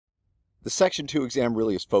The Section 2 exam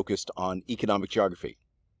really is focused on economic geography.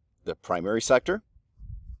 The primary sector,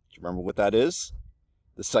 do you remember what that is?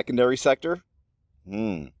 The secondary sector,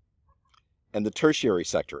 and the tertiary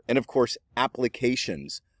sector, and of course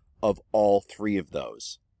applications of all three of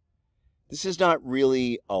those. This is not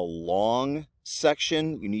really a long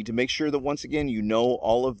section. You need to make sure that once again you know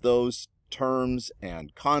all of those terms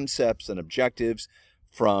and concepts and objectives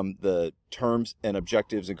from the terms and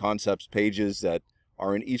objectives and concepts pages that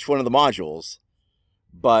are in each one of the modules,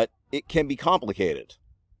 but it can be complicated.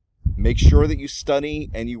 Make sure that you study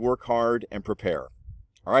and you work hard and prepare.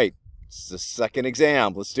 All right, it's the second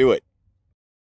exam. Let's do it.